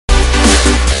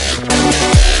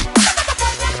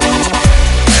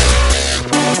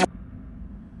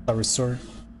A resort.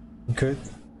 Good.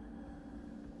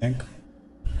 I think.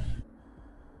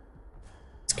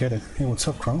 Let's get it. Hey, what's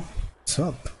up, Crow? What's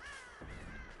up?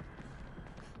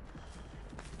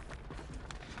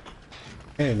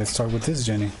 Hey, let's start with this,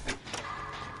 Jenny.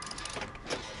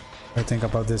 What do you think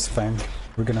about this thing?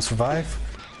 We're gonna survive?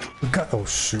 We got— oh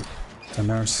shoot. The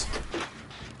nurse.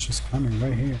 She's coming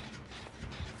right here.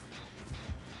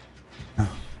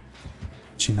 Oh.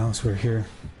 She knows we're here.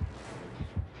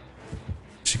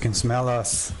 She can smell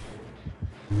us.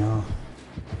 No.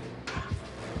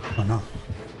 Oh no.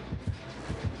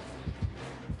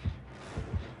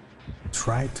 That's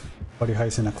right. Body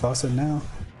hides in a closet now.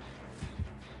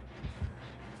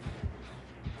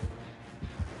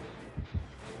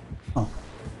 Oh.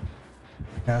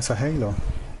 Yeah, it's a halo.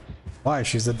 Why?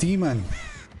 She's a demon.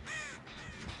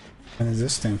 And is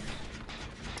this thing?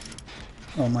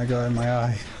 Oh my god, my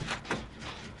eye.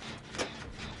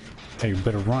 Hey, you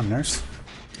better run, nurse.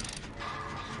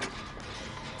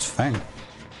 It's Fang.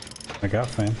 I got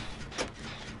Fang.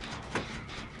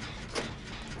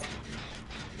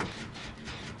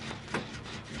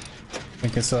 I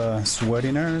think it's a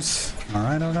sweaty nurse.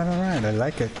 Alright, alright, alright. I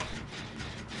like it.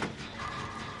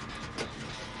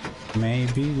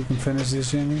 Maybe we can finish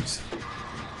these Jennies.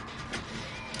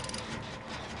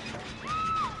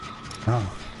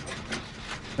 Oh.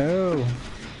 No.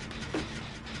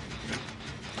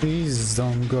 Please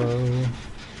don't go.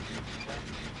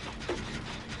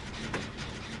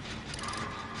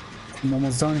 I'm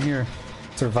almost done here.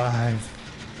 Survive.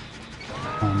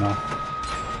 Oh no.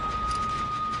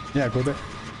 Yeah, go there.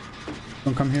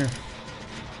 Don't come here.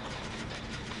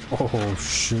 Oh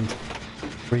shoot.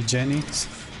 3 Jennies.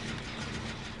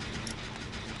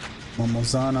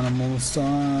 Almost done, and I'm almost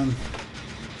done.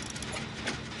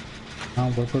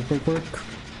 Oh, work, work, work, work.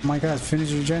 Oh my god,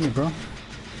 finish your Jenny, bro.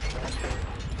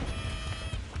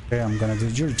 Okay, I'm gonna do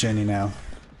your Jenny now.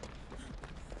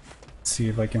 Let's see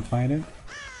if I can find it.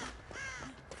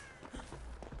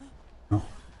 Oh.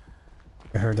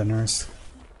 I heard the nurse.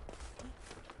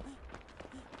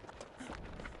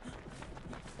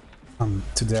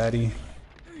 To daddy.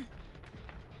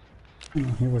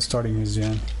 Oh, he was starting his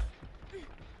gen.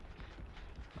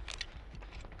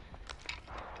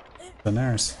 The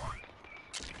nurse.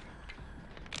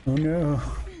 Oh no.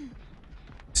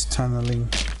 It's tunneling.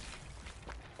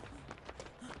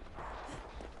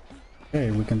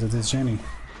 Okay, we can do this, Jenny.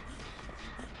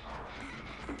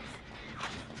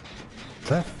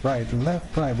 Left,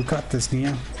 right. We got this,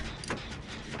 Nia.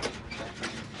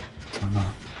 Oh no.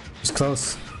 She's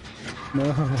close.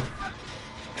 No.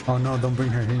 Oh no, don't bring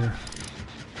her here.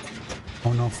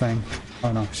 Oh no, Fang.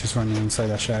 Oh no, she's running inside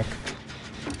that shack.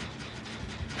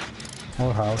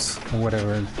 Or house, or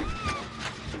whatever.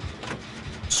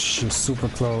 She's super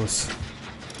close.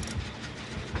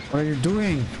 What are you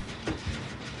doing?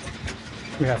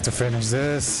 We have to finish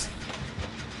this.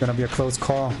 It's gonna be a close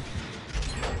call.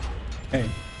 Hey,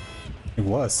 it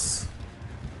was.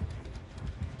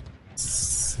 Let's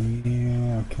see,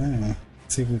 okay.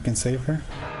 Let's see if we can save her.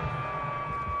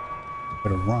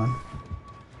 Better run.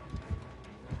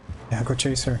 Yeah, go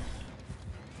chase her.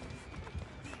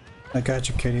 I got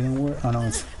you, Katie. Don't worry. Oh no,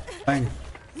 it's Bang.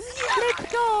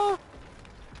 Let go.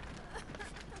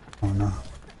 Oh no,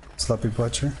 sloppy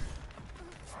butcher.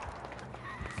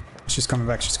 She's coming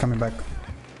back. She's coming back.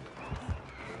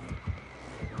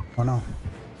 Oh no.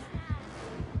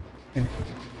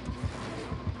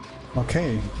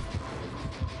 Okay.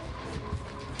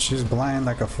 She's blind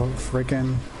like a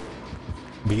freaking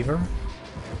beaver.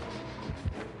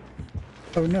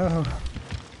 Oh no.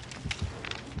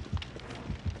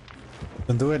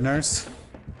 Don't do it, nurse.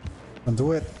 Don't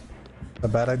do it. It's a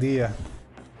bad idea.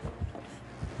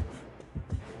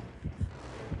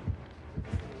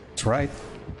 That's right.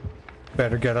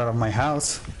 Better get out of my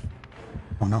house.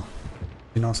 Oh no.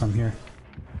 She knows I'm here.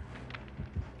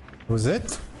 Was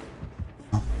it?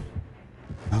 Oh.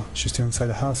 No, she's still inside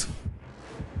the house.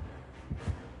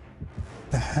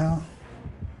 What the hell?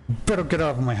 Better get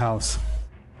out of my house.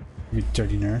 You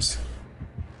dirty nurse.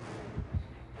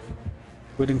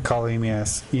 We didn't call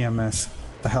EMS. EMS.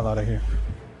 The hell out of here.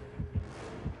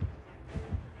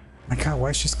 My god,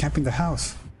 why is she camping the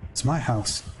house? It's my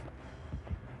house.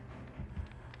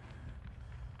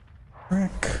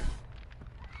 Frick.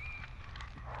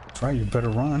 That's right, you better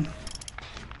run.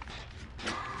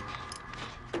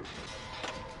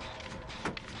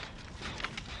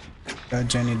 Got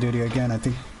Jenny duty again, I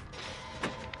think.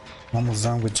 Almost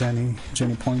done with Jenny.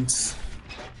 Jenny points.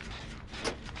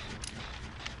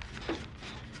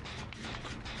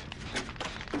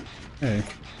 Hey.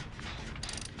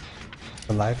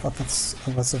 The life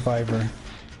of a survivor.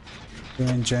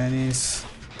 Doing Jenny's.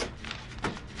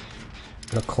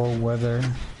 The cold weather.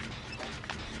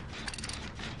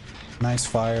 Nice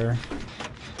fire.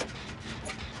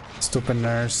 Stupid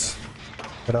nurse.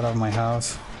 Get out of my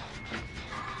house.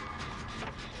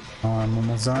 Oh, I'm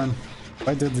almost done. If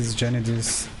I did this Jenny,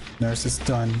 this nurse is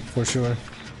done for sure.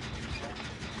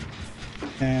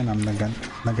 And I'm not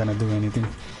gonna do anything.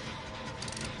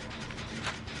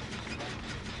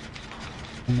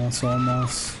 Almost.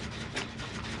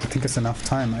 I think it's enough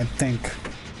time, I think.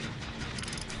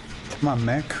 Come on,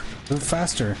 mech. Do it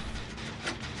faster.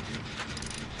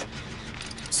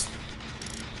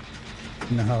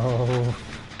 No.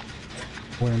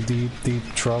 We're in deep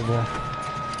trouble.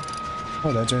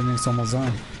 Oh, that journey's almost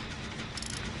done.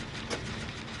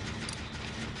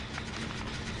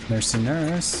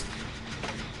 Nurse.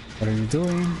 What are you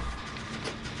doing?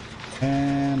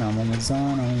 And I'm almost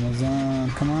done.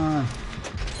 Come on.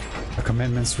 The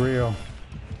commitment's real.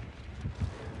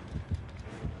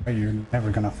 Oh, you're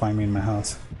never gonna find me in my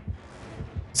house.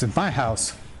 It's in my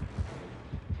house.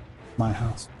 My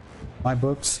house. My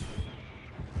books.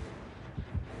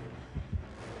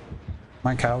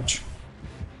 My couch.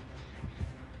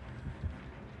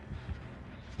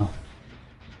 Oh.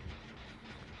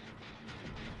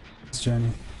 It's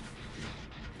Jenny.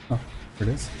 Oh, here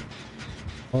it is.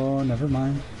 Oh, never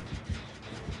mind.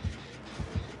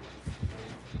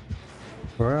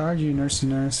 Where are you, nurse?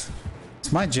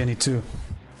 It's my Jenny too.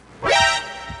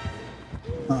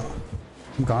 Oh,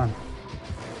 I'm gone.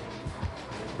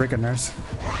 Break it, nurse.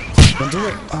 Don't do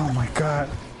it. Oh my god.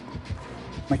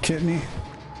 My kidney.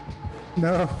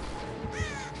 No.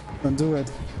 Don't do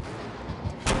it.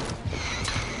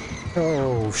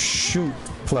 Oh, shoot.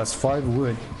 +5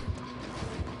 wood.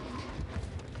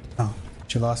 Oh,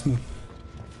 she lost me.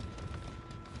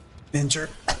 Injured.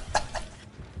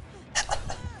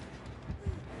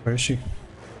 Where is she?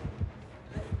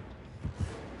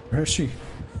 Where is she?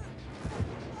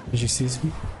 Did she see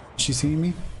me? Is she seeing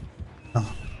me? No,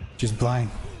 she's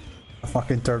blind. A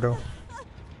fucking turtle.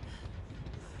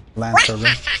 Land turtle.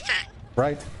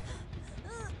 Right?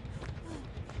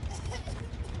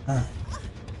 Ah.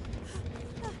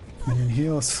 I'm in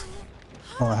heels.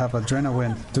 Oh, I have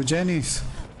adrenaline. 2 Jennies.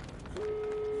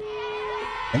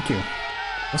 Thank you.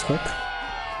 That's quick.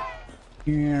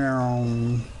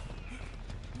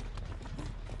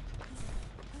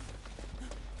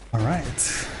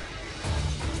 Alright.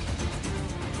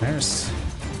 There's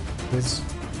this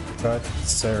got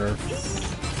serve.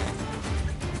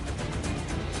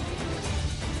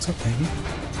 It's okay.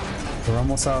 We're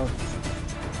almost out.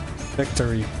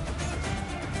 Victory.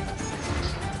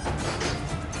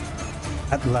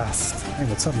 At last. Hey,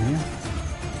 what's up, Mia?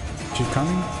 She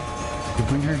coming? You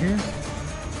bring her here?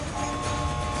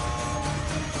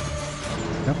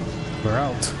 Yep, we're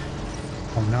out.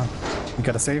 Oh no, we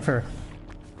gotta save her.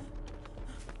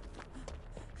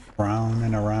 Round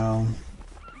and around.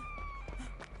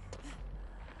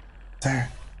 There.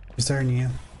 Is there,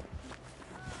 Nia?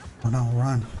 Oh no,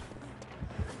 run.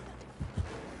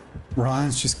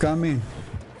 Run, she's coming.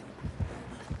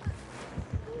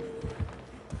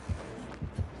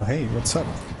 Oh, hey, what's up?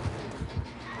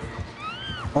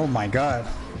 Oh my god.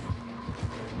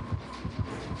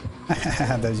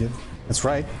 That's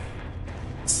right.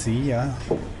 See ya.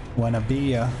 Wanna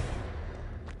be ya.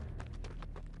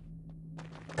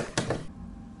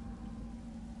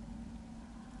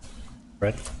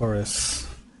 Red Forest.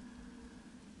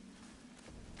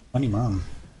 Funny mom.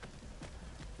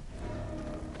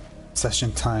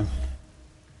 Session time.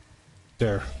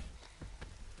 There.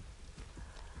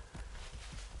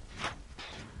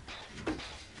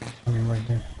 I mean right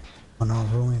there. Oh no,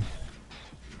 ruin.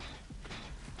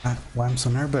 Ah, why I'm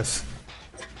so nervous?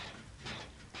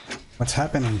 What's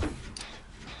happening?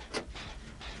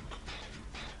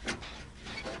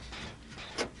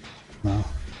 No.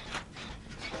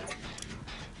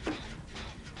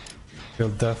 Feel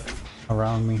death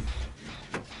around me.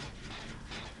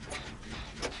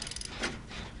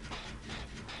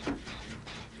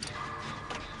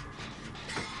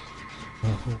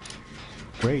 Oh,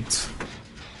 great.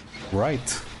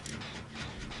 Right.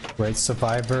 Great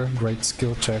survivor, great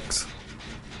skill checks.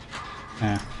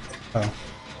 Oh.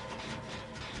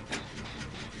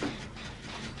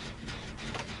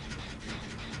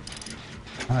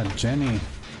 Ah, Jenny.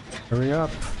 Hurry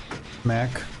up, Mac.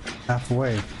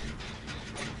 Halfway.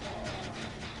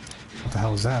 What the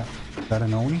hell is that? Is that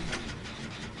an Oni?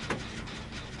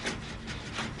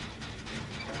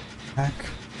 Mac.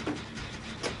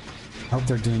 I hope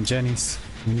they're doing Jennies.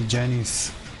 We need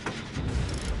Jennies.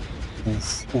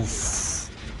 Oof, oof.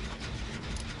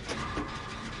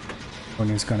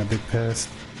 Oni's gonna be pissed.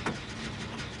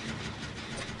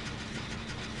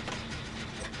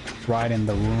 right in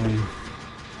the ruin.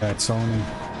 That's only...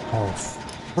 Oh,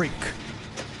 freak.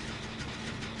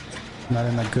 Not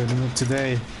in a good mood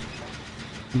today.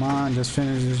 Come on, just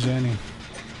finish this, Jenny.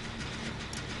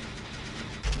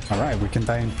 Alright, we can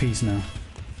die in peace now.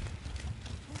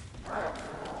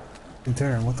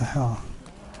 There, what the hell?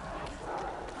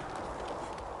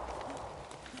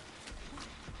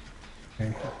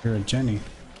 Okay, you're a Jenny.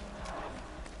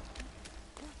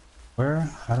 Where?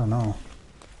 I don't know.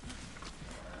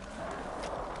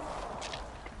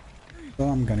 So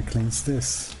I'm gonna cleanse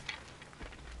this.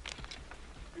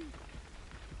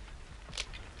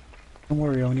 Don't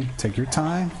worry, Oni. Take your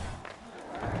time.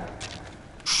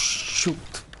 Shoot.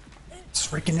 It's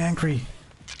freaking angry.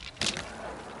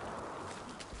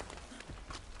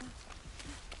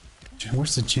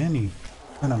 Where's the Jenny?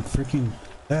 And I'm freaking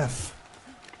deaf.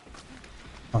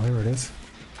 Oh, here it is.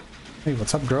 Hey,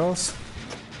 what's up, girls?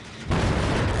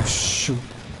 Oh, shoot.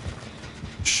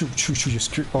 Shoot, you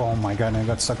scared. Oh my god, I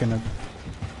got stuck in a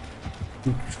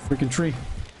freaking tree.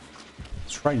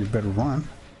 That's right, you better run.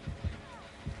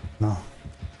 No.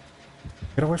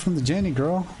 Get away from the Jenny,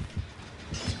 girl.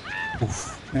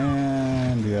 Oof.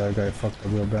 And the other guy fucked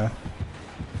up real bad.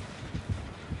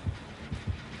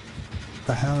 What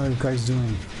the hell are you guys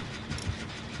doing?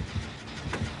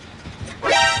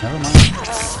 Never mind.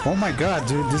 Oh my god,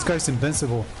 dude, this guy's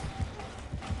invincible.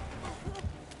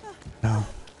 No.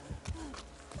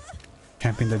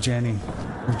 Camping the Jenny.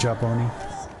 Good job, Oni.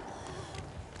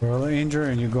 We're all injured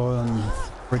and you go on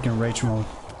freaking rage mode.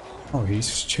 Oh,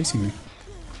 he's chasing me.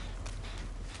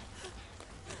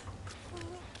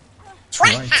 That's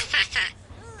right.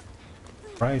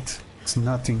 Right. It's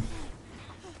nothing.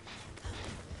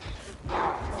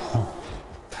 Oh.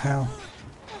 What the hell?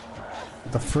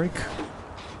 What the freak?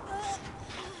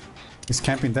 He's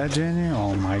camping that Jenny?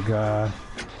 Oh my god.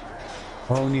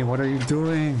 Oni, what are you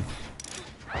doing?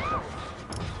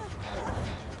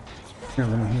 Here,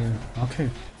 let me hear. Okay,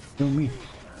 kill me.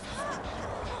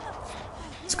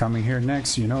 It's coming here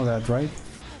next, you know that, right?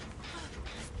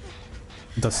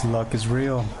 The luck is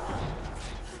real.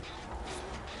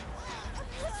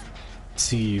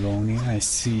 See you, Oni. I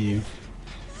see you.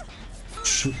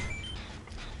 Shoot.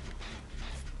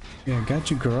 Yeah, I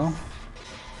got you, girl.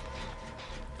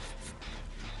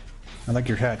 I like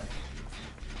your hat.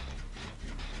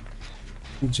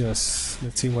 Just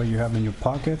let's see what you have in your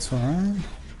pockets. All right.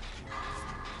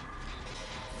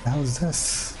 How's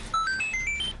this?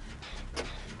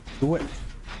 Do it.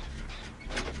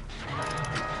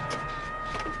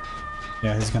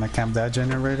 Yeah, he's gonna camp that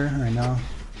generator. I know.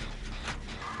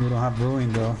 We don't have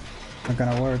brewing though. Not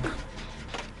gonna work.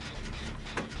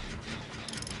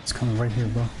 It's coming right here,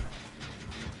 bro.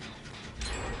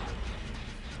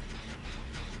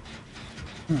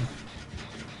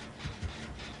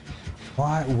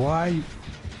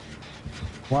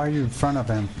 Why are you in front of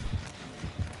him?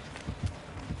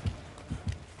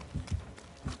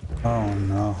 Oh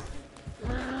no.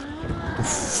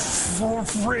 Oh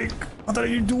freak! What are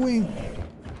you doing?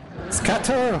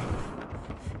 Scatter!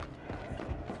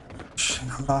 Shit,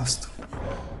 I'm lost.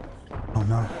 Oh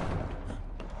no.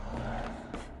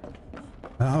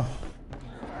 No.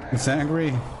 He's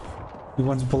angry. He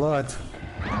wants blood.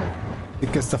 He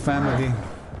gets the family.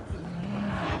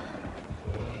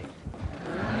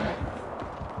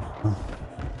 Oh.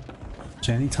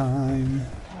 Jenny time.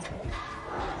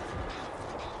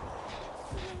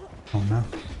 Oh no.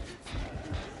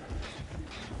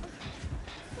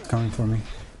 It's coming for me.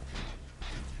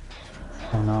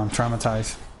 Oh no, I'm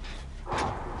traumatized.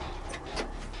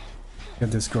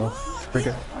 Get this girl. Break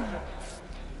it.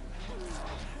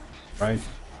 Right.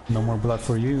 No more blood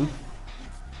for you.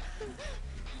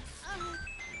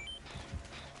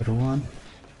 Better one.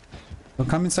 Don't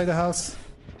come inside the house.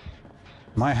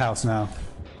 My house now.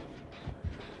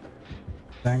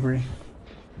 Angry.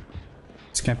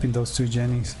 He's camping those two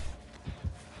Jennies.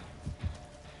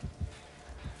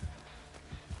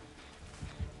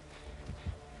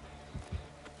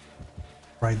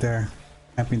 Right there.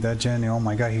 Camping that Jenny. Oh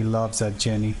my god, he loves that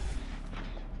Jenny.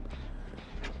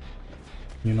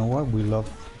 You know what? We love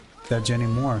that Jenny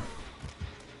more.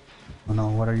 Oh no,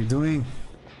 what are you doing?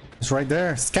 It's right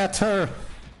there. Scatter!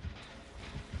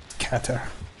 Scatter.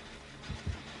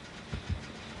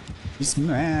 He's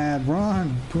mad.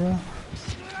 Run, bro.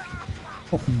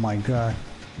 Oh my god.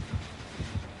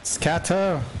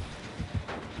 Scatter!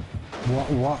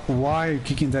 Why are you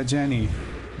kicking that Jenny?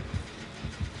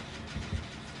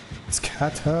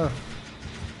 Scatter!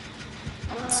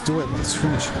 Let's do it. Let's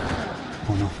finish.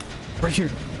 Oh no. Right here.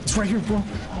 It's right here, bro.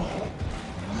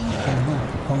 Oh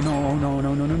no. Oh no. Oh no.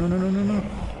 No, no, no, no, no, no, no, no.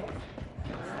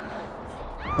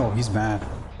 Oh, he's mad.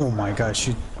 Oh my gosh.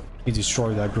 He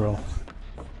destroyed that girl.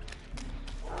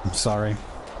 I'm sorry.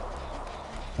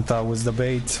 I thought it was the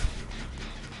bait.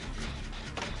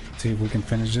 See if we can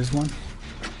finish this one.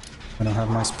 I don't have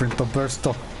my Sprinto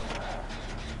Bursto.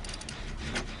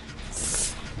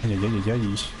 Ay.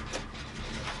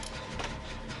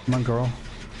 Come on, girl.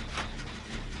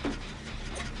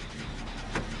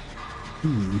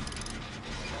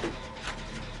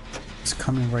 It's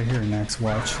coming right here next,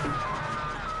 watch.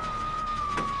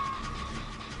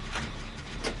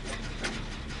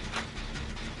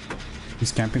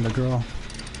 He's camping the girl.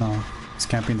 No, he's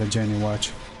camping the Jenny,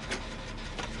 watch.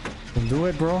 Don't do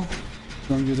it, bro.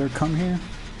 Don't you dare come here.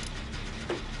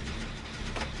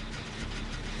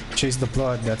 Chase the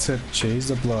blood, that's it. Chase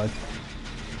the blood.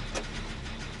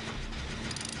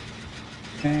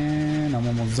 And I'm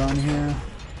almost done here.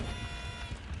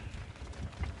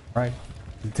 Right.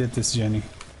 I did this, Jenny.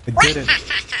 I did it.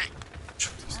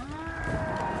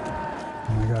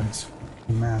 Oh my god, he's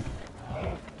mad.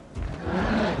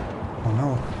 Oh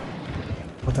no.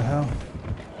 What the hell?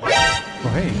 Oh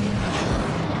hey.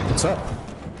 What's up?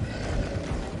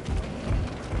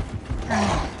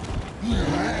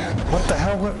 What the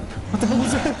hell? What the hell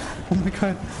was that? Oh my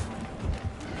god.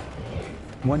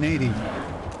 180.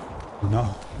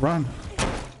 No. Run.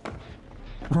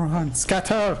 Run.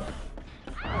 Scatter.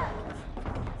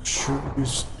 Shoot,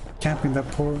 he's camping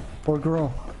that poor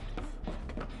girl.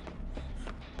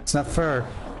 It's not fair.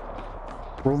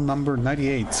 Rule number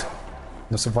 98.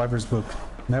 The survivor's book.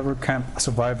 Never camp a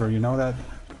survivor, you know that?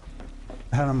 What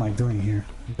the hell am I doing here?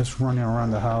 I'm just running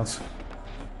around the house.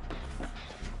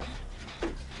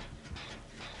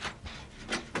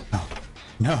 No.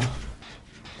 No.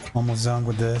 Almost done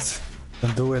with this.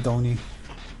 Don't do it, Oni.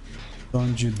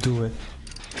 Don't you do it.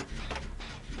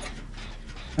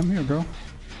 Come here, girl.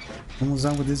 Almost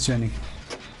done with this, Jenny.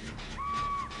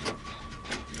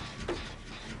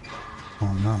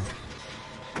 Oh no.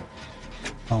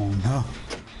 Oh no.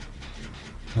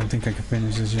 I don't think I can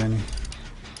finish this, Jenny.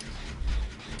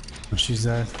 Oh, she's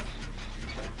dead.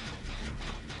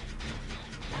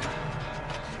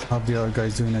 How the other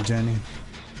guy's doing it, Jenny?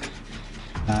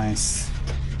 Nice.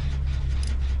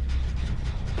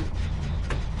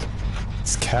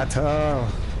 Scatter!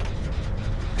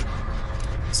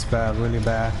 It's bad, really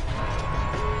bad.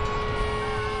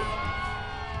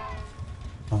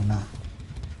 Oh no.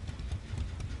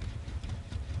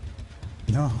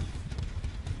 No.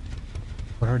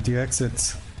 What are the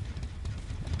exits?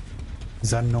 Is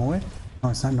that Noe? No,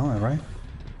 it's not Noe, right?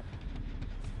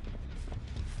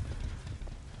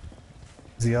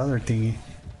 It's the other thingy.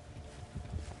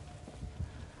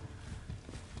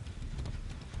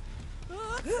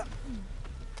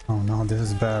 Oh no, this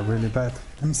is bad, really bad.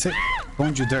 Let me see.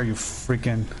 Don't you dare, you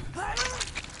freaking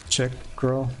chick,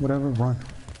 girl, whatever. Run.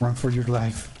 Run for your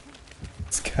life.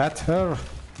 Scatter!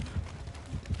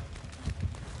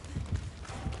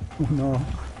 Oh no.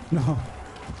 No.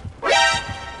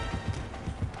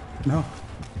 No.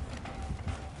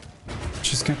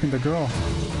 She's camping the girl.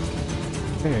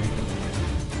 Hey.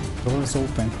 Door is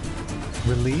open.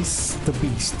 Release the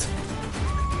beast.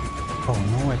 Oh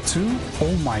no, at 2?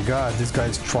 Oh my god, this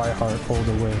guy's try hard all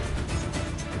the way.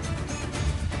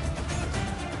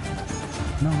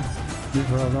 No, leave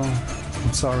her alone.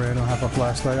 I'm sorry, I don't have a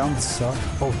flashlight. I'm sorry.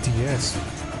 Oh, DS.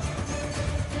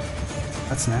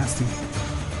 That's nasty.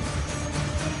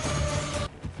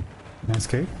 Can I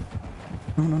escape?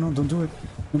 No, no, no, don't do it.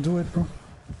 Don't do it, bro.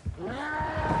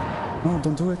 No,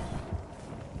 don't do it.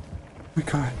 Oh my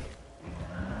god.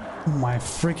 Oh my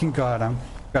freaking god, I'm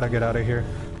gotta get out of here.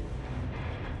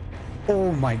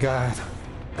 Oh my god.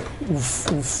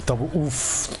 Oof, oof, double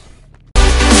oof.